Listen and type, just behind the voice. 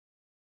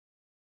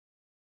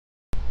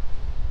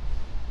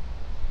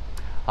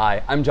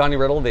Hi, I'm Johnny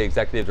Riddle, the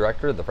Executive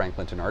Director of the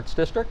Franklinton Arts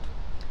District.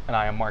 And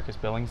I am Marcus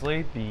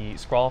Billingsley, the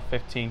Scrawl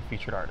 15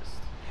 featured artist.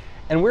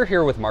 And we're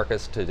here with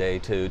Marcus today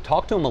to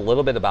talk to him a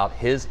little bit about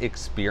his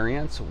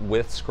experience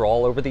with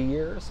Scrawl over the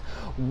years,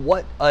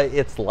 what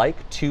it's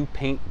like to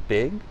paint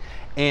big,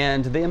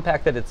 and the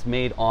impact that it's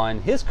made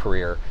on his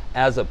career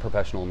as a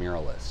professional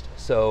muralist.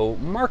 So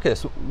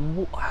Marcus,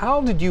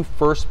 how did you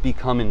first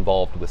become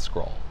involved with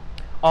Scrawl?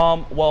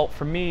 Well,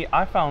 for me,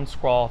 I found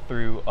Scrawl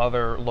through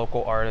other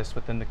local artists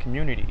within the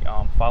community,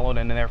 followed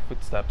in their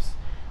footsteps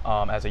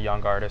as a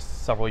young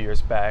artist several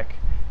years back,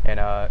 and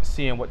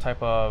seeing what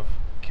type of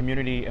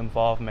community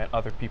involvement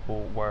other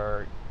people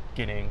were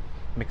getting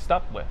mixed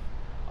up with.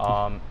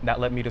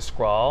 That led me to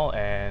Scrawl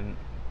and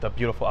the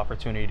beautiful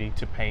opportunity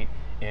to paint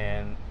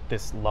in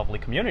this lovely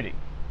community.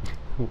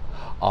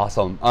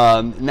 Awesome.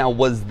 Now,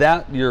 was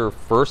that your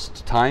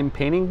first time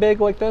painting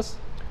big like this?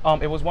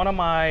 It was one of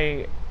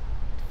my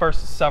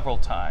first several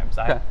times.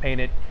 I have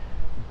painted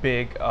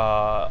big,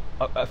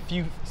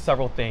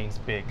 several things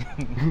big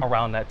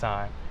around that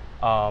time.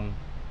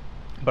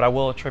 But I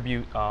will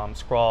attribute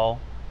Scrawl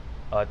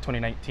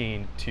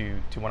 2019 to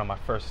one of my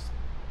first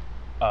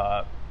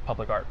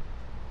public art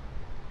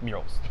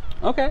murals.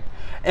 Okay.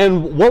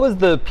 And what was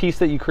the piece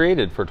that you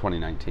created for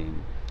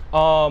 2019?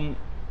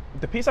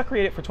 The piece I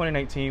created for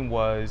 2019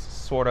 was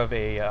sort of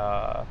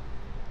a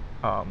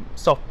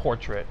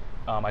self-portrait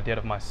I did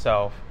of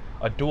myself,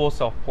 a dual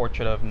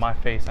self-portrait of my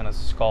face and a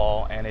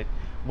skull, and it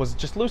was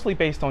just loosely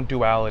based on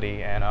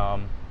duality and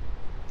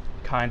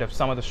kind of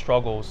some of the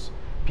struggles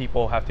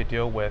people have to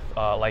deal with,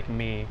 like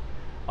me,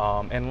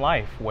 in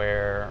life,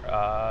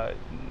 where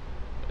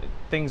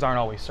things aren't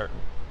always certain.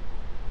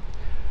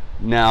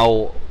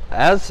 Now,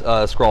 as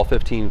a Scrawl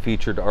 15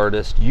 featured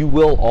artist, you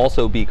will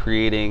also be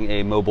creating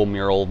a mobile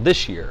mural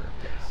this year.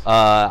 Yes.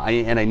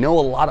 And I know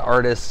a lot of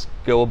artists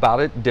go about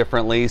it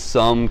differently.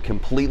 Some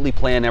completely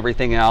plan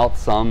everything out,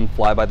 some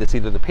fly by the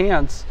seat of the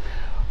pants.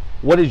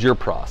 What is your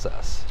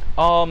process?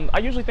 I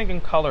usually think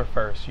in color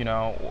first. You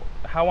know,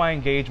 how I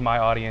engage my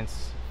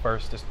audience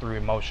first is through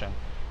emotion,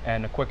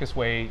 and the quickest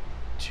way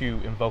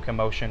to invoke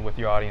emotion with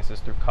your audience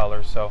is through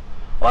color. So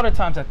a lot of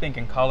times I think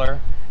in color,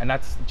 and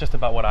that's just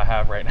about what I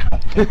have right now.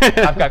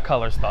 I've got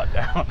colors thought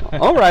down.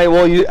 All right,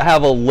 well, you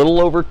have a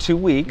little over 2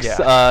 weeks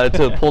Yeah.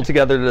 to pull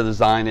together the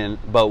design,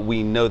 but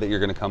we know that you're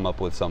going to come up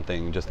with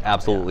something just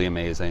absolutely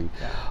amazing.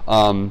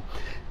 Yeah.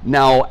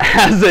 Now,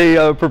 as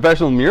a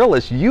professional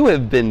muralist, you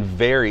have been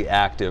very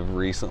active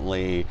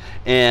recently,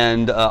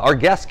 and our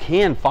guests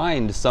can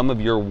find some of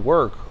your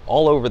work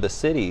all over the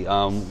city.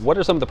 What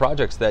are some of the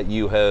projects that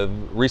you have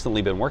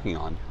recently been working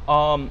on?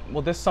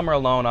 Well, this summer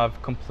alone,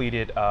 I've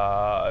completed 2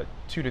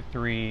 to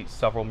 3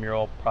 several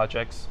mural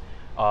projects.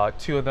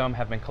 2 of them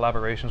have been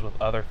collaborations with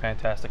other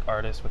fantastic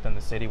artists within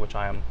the city, which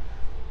I am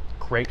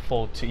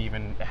grateful to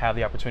even have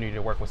the opportunity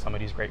to work with some of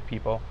these great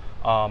people.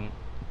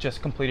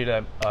 Just completed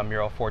a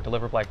mural for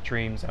Deliver Black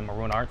Dreams and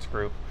Maroon Arts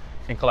Group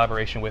in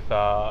collaboration with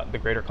the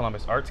Greater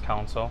Columbus Arts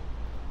Council.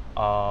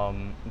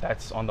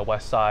 That's on the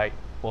west side,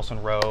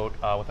 Wilson Road,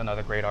 with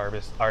another great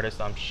artist,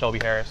 Shelby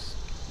Harris.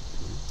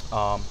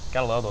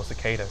 Gotta love those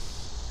cicadas.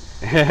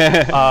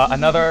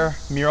 Another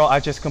mural I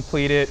just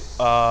completed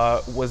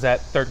was at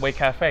Third Way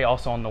Cafe,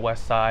 also on the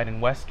west side in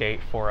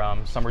Westgate, for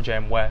Summer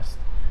Jam West,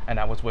 and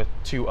that was with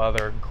 2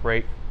 other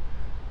great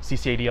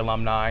CCAD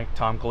alumni,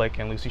 Tom Glick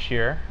and Lucy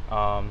Shear.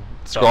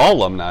 Scrawl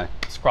alumni.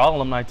 Scrawl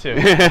alumni too.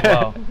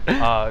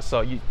 Well,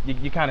 so you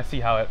kind of see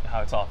how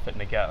it's all fitting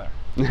together.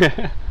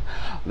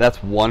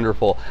 That's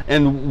wonderful,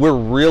 and we're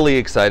really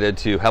excited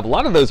to have a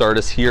lot of those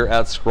artists here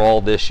at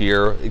Scrawl this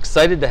year.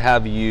 Excited to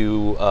have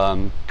you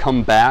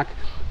come back,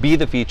 be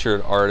the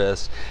featured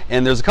artist,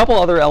 and there's a couple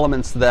other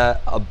elements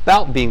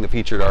about being the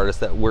featured artist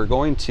that we're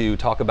going to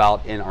talk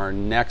about in our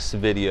next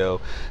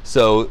video.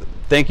 So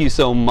thank you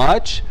so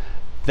much.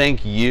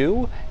 Thank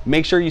you.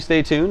 Make sure you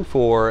stay tuned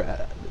for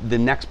the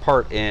next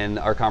part in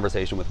our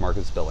conversation with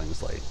Marcus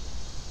Billingsley.